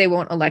touch you, but they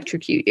won't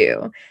electrocute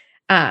you.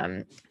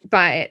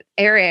 But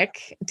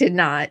Eric did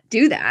not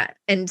do that,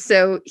 and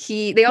so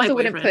they also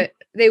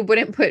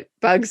wouldn't put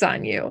bugs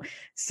on you.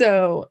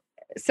 So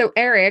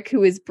Eric,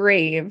 who is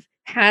brave,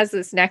 has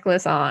this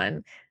necklace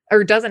on,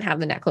 or doesn't have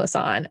the necklace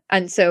on,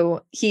 and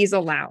so he's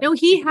allowed. No,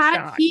 he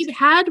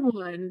had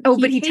one. Oh,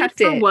 but he paid tucked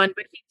for it. one,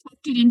 but he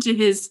tucked it into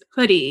his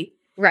hoodie.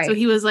 Right. So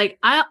he was like,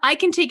 I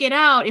can take it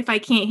out if I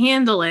can't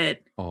handle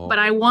it, but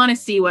I want to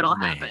see what'll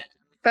happen.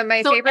 But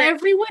my So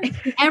favorite,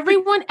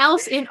 everyone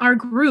else in our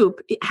group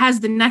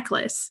has the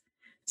necklace.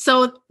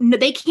 So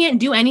they can't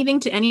do anything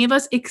to any of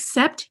us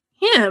except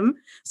him.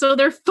 So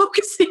they're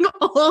focusing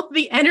all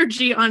the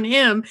energy on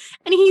him.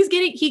 And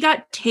he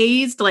got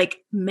tased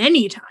like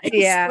many times.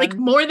 Yeah. Like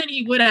more than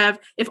he would have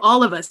if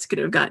all of us could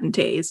have gotten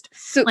tased.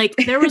 So like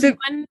there was there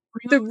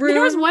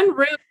was one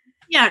room.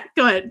 Yeah,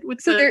 go ahead.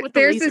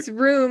 There's this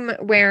room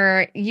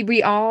where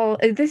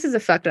this is a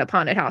fucked up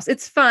haunted house.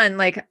 It's fun,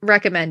 like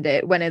recommend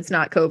it when it's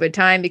not COVID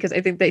time, because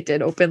I think they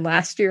did open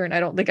last year and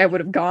I don't think I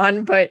would have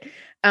gone, but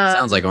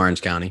sounds like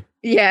Orange County.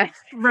 Yeah,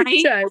 right.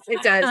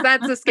 It does.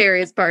 That's the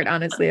scariest part,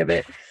 honestly, of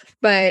it.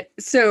 But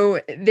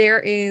so there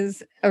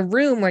is a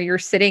room where you're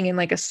sitting in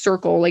like a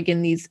circle, like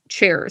in these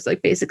chairs,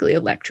 like basically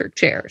electric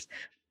chairs.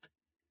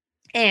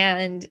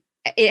 And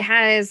it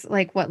has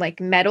like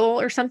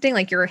metal or something,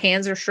 like your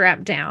hands are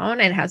strapped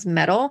down and it has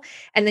metal.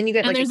 And then you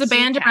get there's a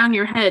band around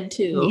your head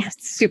too. Yeah,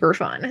 it's super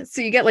fun.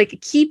 So you get like a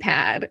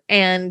keypad,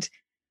 and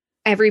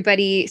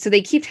so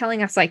they keep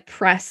telling us like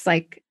press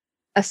like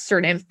a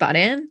certain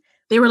button.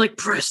 They were like,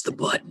 press the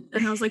button.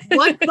 And I was like,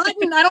 what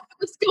button? I don't know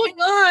what's going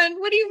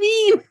on. What do you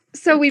mean?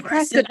 So we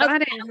press the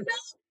button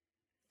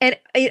and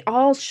it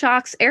all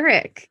shocks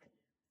Eric.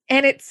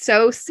 And it's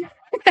so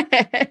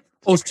sad.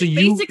 Oh, so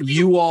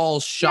you all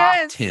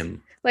shocked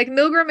him. Like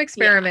Milgram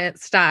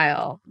experiment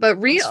style, but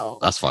real.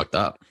 That's fucked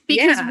up.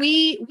 Because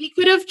we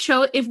could have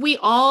if we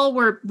all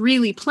were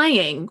really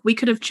playing, we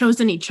could have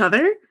chosen each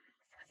other.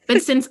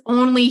 But since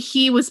only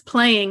he was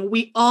playing,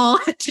 we all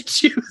had to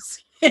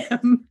choose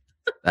him.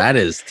 That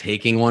is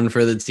taking one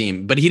for the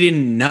team. But he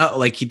didn't know.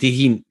 Like he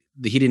didn't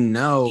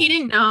know. He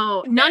didn't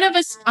know. None of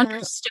us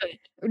understood.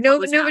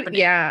 Nobody.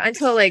 Yeah,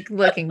 until like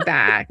looking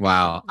back.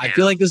 Wow. I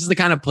feel like this is the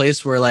kind of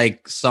place where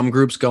like some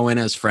groups go in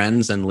as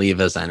friends and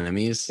leave as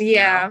enemies.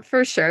 Yeah,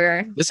 for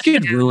sure. This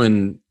could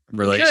ruin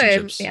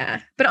relationships.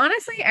 Yeah. But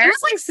honestly, Eric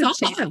was like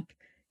the champ.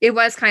 It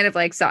was kind of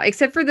like Saw,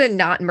 except for the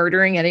not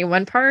murdering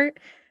anyone part.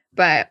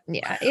 But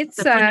yeah,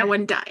 it's no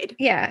one died.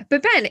 Yeah.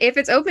 But Ben, if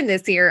it's open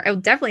this year, I'll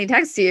definitely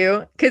text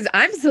you because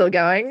I'm still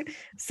going.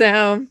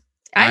 So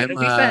I think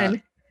it'll be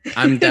fun.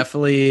 I'm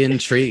definitely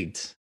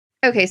intrigued.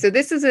 Okay, so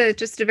this is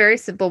just a very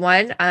simple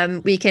one.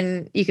 You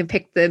can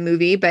pick the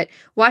movie, but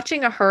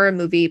watching a horror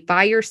movie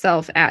by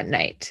yourself at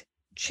night,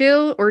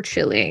 chill or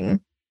chilling?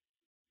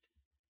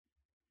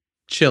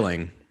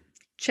 Chilling.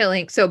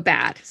 Chilling, so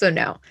bad. So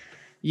no,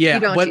 you Yeah,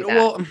 don't but do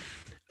that.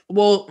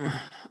 well,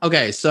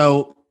 okay.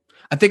 So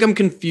I think I'm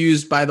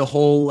confused by the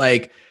whole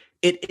like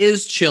it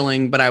is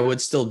chilling, but I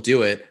would still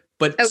do it.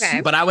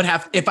 Okay. But I would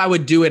have if I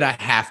would do it, I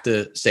have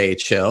to say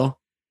chill.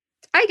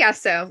 I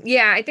guess so.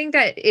 Yeah, I think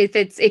that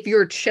if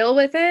you're chill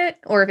with it,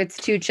 or if it's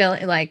too chill,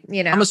 like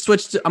I'm gonna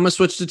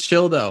switch to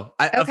chill though.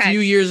 A Okay.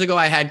 few years ago,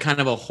 I had kind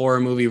of a horror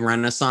movie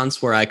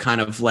renaissance where I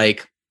kind of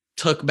like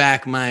took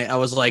back I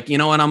was like, you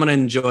know what, I'm gonna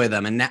enjoy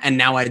them, and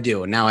now I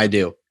do. Now I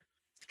do.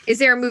 Is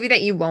there a movie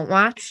that you won't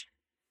watch?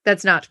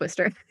 That's not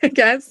Twister, I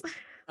guess.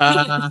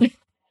 Uh,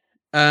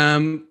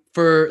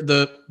 for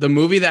the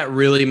movie that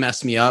really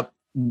messed me up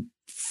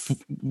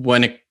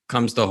when it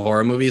comes to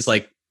horror movies,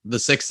 like The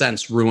Sixth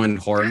Sense ruined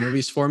horror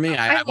movies for me.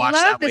 I watched love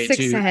that The way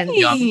Sixth too Sense.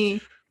 young.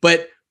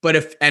 But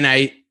if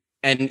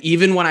and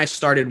even when I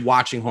started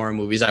watching horror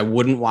movies, I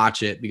wouldn't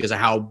watch it because of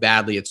how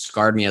badly it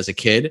scarred me as a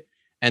kid.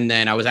 And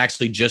then I was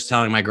actually just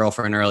telling my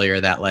girlfriend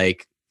earlier that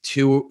like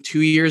two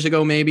years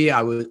ago, maybe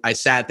I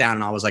sat down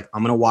and I was like,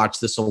 I'm gonna watch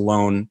this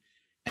alone.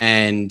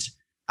 And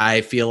I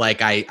feel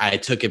like I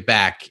took it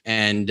back,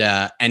 and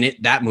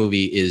that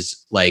movie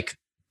is like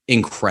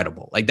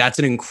incredible. Like that's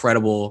an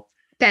incredible.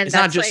 Then It's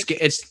not that's just like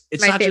it's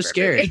my not just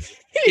favorite scary. movie.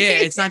 Yeah,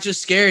 it's not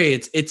just scary.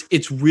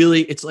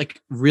 It's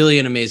like really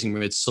an amazing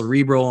movie. It's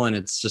cerebral, and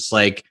it's just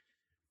like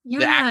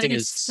Yeah, acting and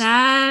is it's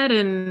sad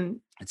and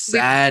it's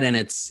sad, and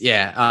it's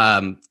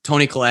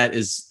Toni Collette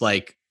is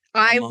like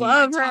I among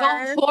love my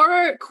her.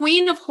 horror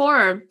queen of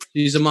horror.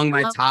 she's among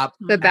my Love top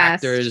The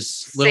best.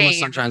 actors. Little Miss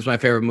Same. Sunshine's my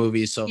favorite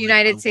movie. So like, I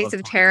United love States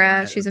of Toni Terra.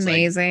 Collette. She's It's like,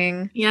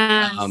 amazing.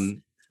 Yes.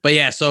 but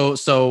yeah,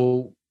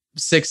 so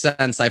Sixth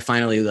Sense, I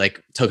finally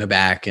like took it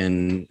back,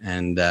 and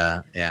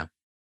yeah.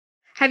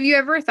 Have you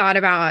ever thought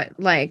about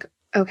like,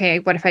 okay,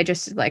 what if I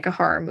just did like a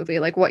horror movie?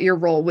 Like what your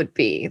role would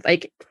be?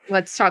 Like,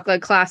 let's talk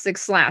like classic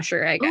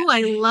slasher, I guess. Oh,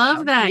 I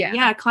love that. yeah.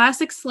 Yeah,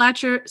 classic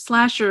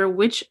slasher.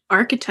 Which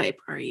archetype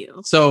are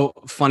you? So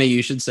funny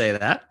you should say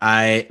that.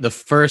 The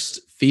first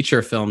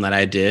feature film that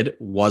I did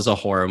was a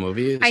horror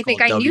movie. I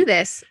think I knew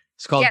this.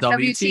 It's called Yeah,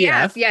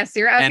 WTF. Yes,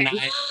 you're okay. And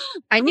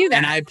I knew that.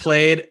 And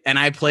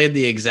I played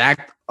the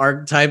exact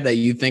archetype that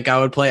you think I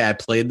would play. I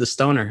played the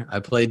stoner. I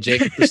played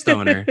Jacob the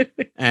stoner.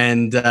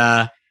 And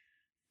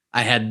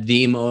I had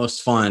the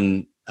most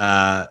fun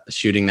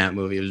shooting that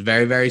movie. It was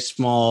very, very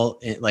small,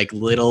 like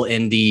little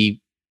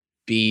indie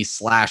B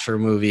slasher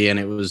movie, and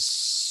it was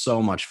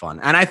so much fun.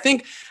 And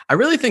I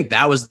really think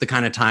that was the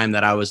kind of time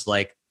that I was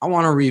like, I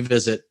want to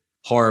revisit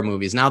horror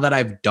movies. Now that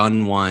I've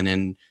done one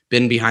and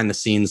been behind the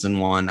scenes in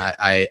one,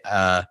 I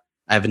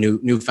have a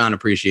newfound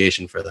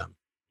appreciation for them.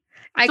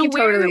 I can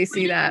totally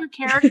see that.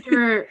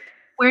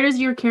 Where does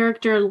your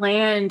character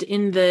land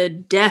in the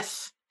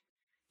death?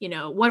 You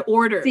know, what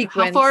order?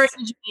 Sequence. How far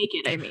did you make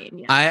it? I mean,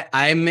 yeah.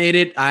 I made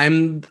it.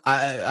 I'm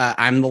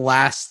the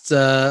last.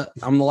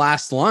 I'm the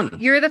last one.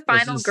 You're the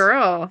final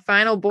girl,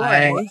 final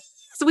boy.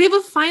 So we have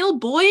a final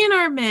boy in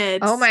our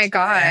midst. Oh my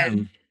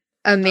god,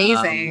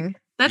 amazing!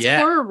 That's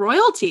horror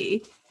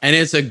royalty. And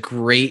it's a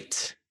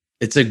great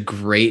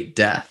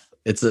death.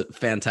 It's a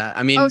fantastic.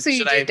 I mean, so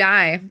you do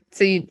die.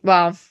 So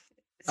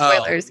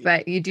spoilers,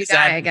 but you do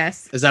die. I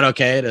guess. Is that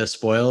okay to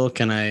spoil?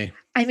 Can I?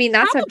 I mean,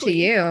 that's up to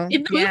you.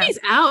 If the movie's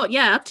out,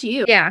 up to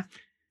you. Yeah.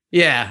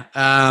 Yeah.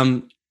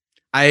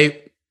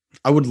 I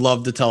would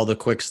love to tell the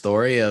quick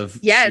story of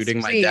shooting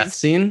my death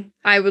scene.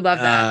 I would love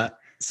that.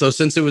 So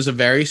since it was a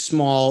very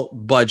small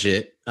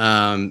budget,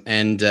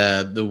 and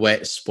the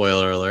way,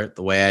 spoiler alert,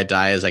 the way I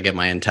die is I get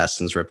my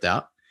intestines ripped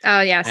out. Oh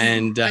yes.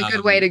 And a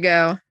good way to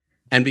go.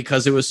 And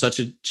because it was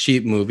such a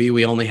cheap movie,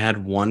 we only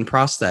had one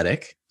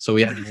prosthetic. So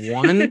we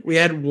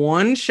had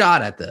one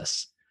shot at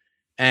this.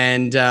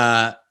 And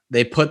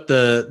they put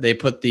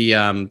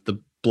the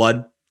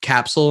blood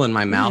capsule in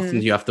my mouth,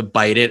 and you have to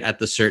bite it at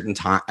the certain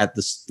time at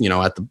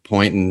the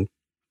point,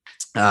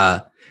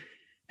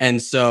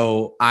 and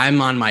so I'm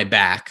on my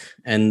back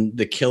and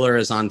the killer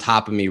is on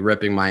top of me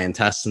ripping my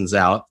intestines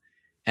out,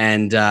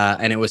 and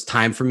it was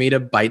time for me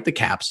to bite the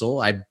capsule.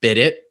 I bit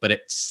it, but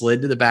it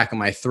slid to the back of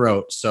my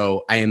throat,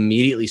 so I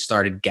immediately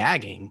started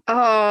gagging.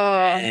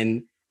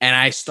 And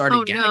I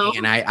started gagging,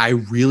 and I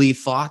really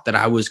thought that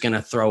I was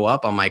gonna throw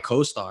up on my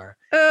co-star.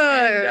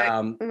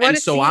 I'm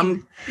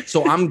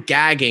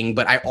gagging,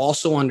 but I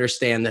also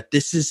understand that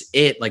this is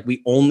it. Like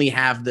we only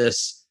have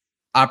this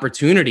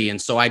opportunity,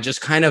 and so I just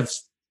kind of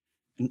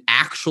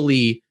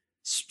actually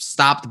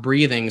stopped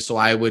breathing. So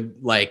I would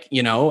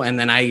and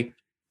then I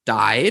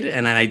died,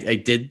 and then I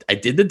did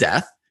the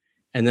death,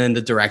 and then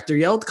the director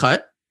yelled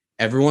cut.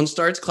 Everyone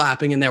starts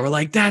clapping, and they were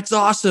like, "That's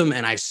awesome!"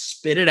 And I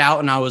spit it out,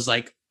 and I was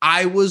like,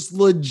 I was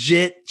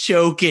legit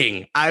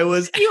choking.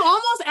 You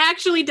almost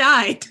actually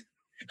died.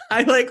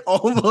 I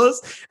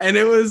almost, and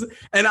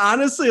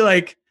honestly,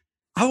 I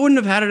wouldn't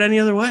have had it any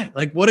other way.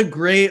 What a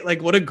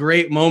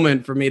great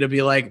moment for me to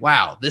be like,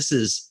 wow, this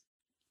is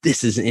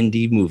this is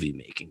indie movie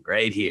making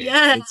right here.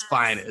 Yes. It's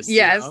finest.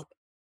 Yes.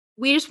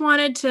 We just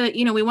wanted to,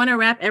 we want to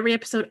wrap every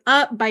episode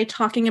up by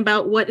talking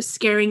about what is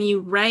scaring you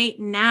right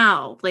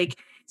now. Like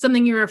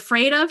something you're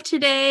afraid of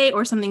today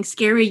or something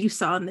scary you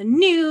saw in the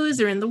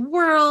news or in the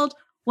world.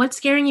 What's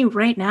scaring you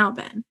right now,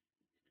 Ben?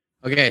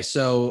 Okay,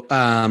 so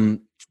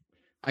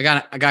I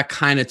got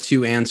kind of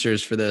two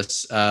answers for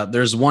this.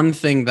 There's one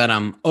thing that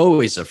I'm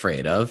always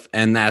afraid of,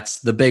 and that's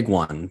the big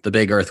one, the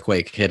big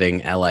earthquake hitting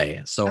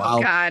LA. So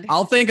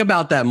I'll think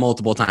about that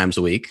multiple times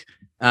a week.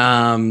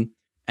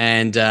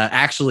 And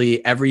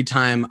actually, every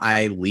time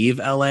I leave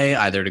LA,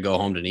 either to go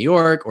home to New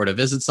York or to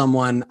visit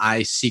someone,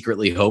 I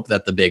secretly hope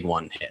that the big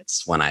one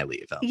hits when I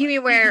leave LA. You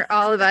mean where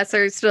all of us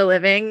are still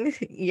living?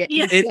 Yeah.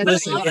 Listen,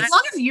 as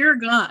long as you're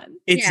gone.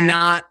 It's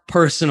not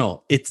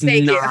personal. It's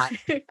not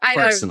I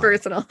know it's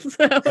personal.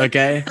 So.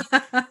 Okay.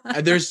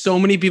 There's so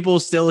many people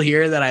still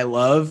here that I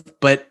love,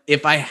 but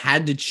if I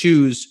had to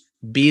choose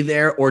be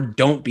there or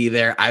don't be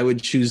there, I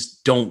would choose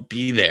don't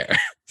be there.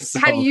 So,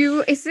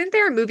 isn't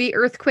there a movie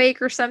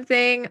Earthquake or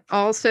something?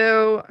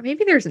 Also,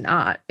 maybe there's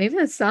not. Maybe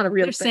that's not a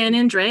real thing. San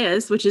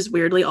Andreas, which is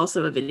weirdly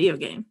also a video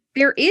game.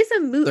 There is a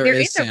movie. There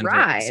is a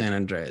ride. San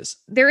Andreas.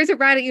 There is a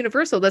ride at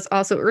Universal that's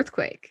also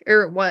Earthquake,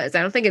 or it was.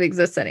 I don't think it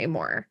exists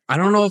anymore. I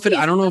don't know if it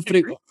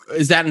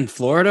is that in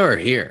Florida or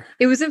here.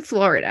 It was in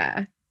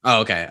Florida.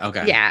 Oh, okay.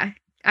 Yeah.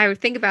 I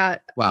would think about.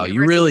 Wow, you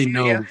really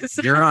know.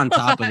 You're on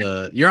top of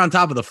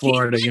the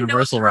Florida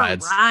Universal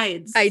rides.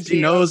 I do.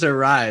 She knows her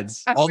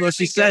rides. Although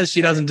she says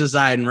she doesn't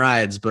design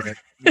rides, but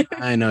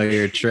I know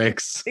your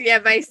tricks. Yeah,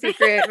 my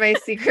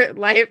secret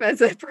life as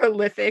a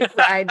prolific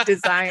ride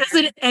designer. As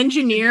an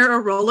engineer, a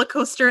roller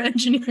coaster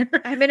engineer.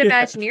 I'm an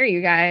Imagineer,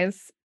 you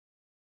guys.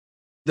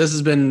 This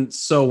has been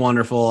so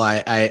wonderful.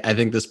 I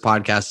think this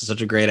podcast is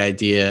such a great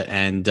idea,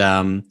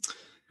 and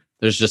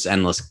there's just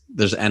endless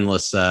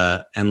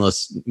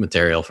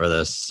material for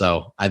this.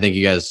 So I think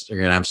you guys are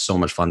going to have so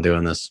much fun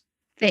doing this.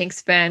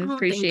 Thanks, Ben.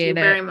 Appreciate it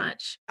very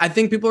much. I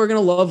think people are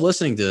going to love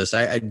listening to this.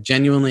 I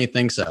genuinely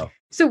think so.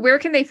 So where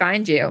can they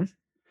find you?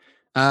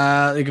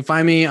 You can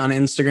find me on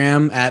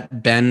Instagram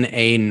at Ben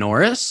A.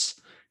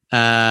 Norris.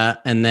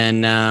 And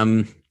then,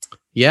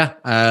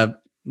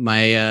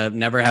 my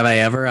Never Have I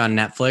Ever on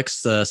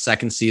Netflix, the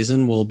second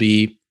season will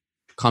be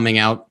coming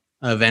out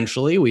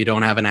eventually. We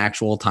don't have an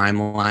actual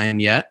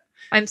timeline yet.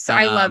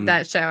 I love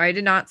that show. I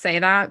did not say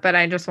that, but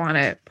I just want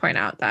to point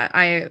out that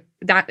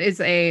that is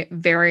a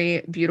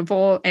very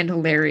beautiful and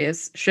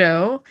hilarious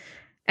show,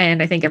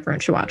 and I think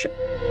everyone should watch it.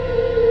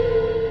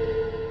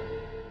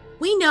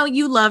 We know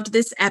you loved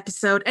this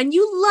episode and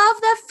you love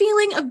that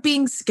feeling of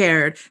being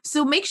scared.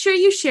 So make sure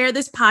you share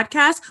this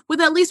podcast with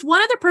at least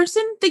one other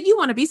person that you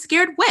want to be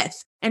scared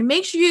with. And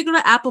make sure you go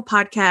to Apple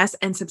Podcasts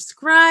and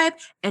subscribe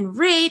and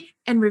rate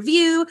and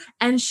review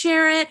and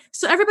share it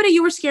so everybody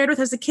you were scared with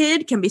as a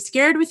kid can be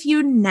scared with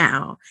you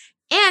now.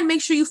 And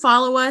make sure you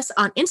follow us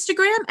on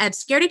Instagram at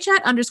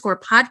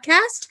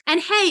scaredychat_podcast.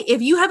 And hey,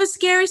 if you have a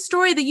scary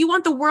story that you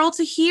want the world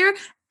to hear,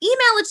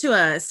 email it to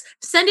us.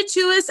 Send it to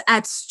us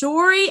at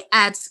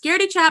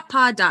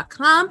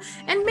story@scaredychatpod.com,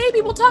 and maybe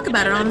we'll talk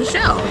about it on the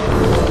show.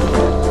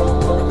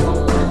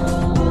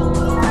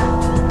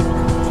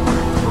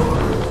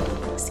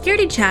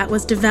 Scaredy Chat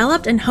was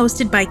developed and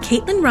hosted by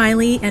Caitlin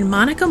Riley and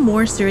Monica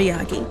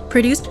Moore-Suriagi.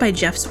 Produced by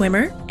Jeff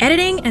Swimmer.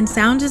 Editing and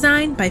sound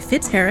design by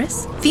Fitz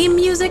Harris. Theme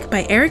music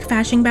by Eric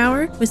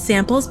Fashingbauer with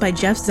samples by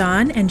Jeff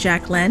Zahn and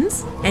Jack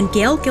Lenz. And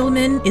Gail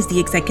Gilman is the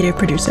executive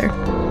producer.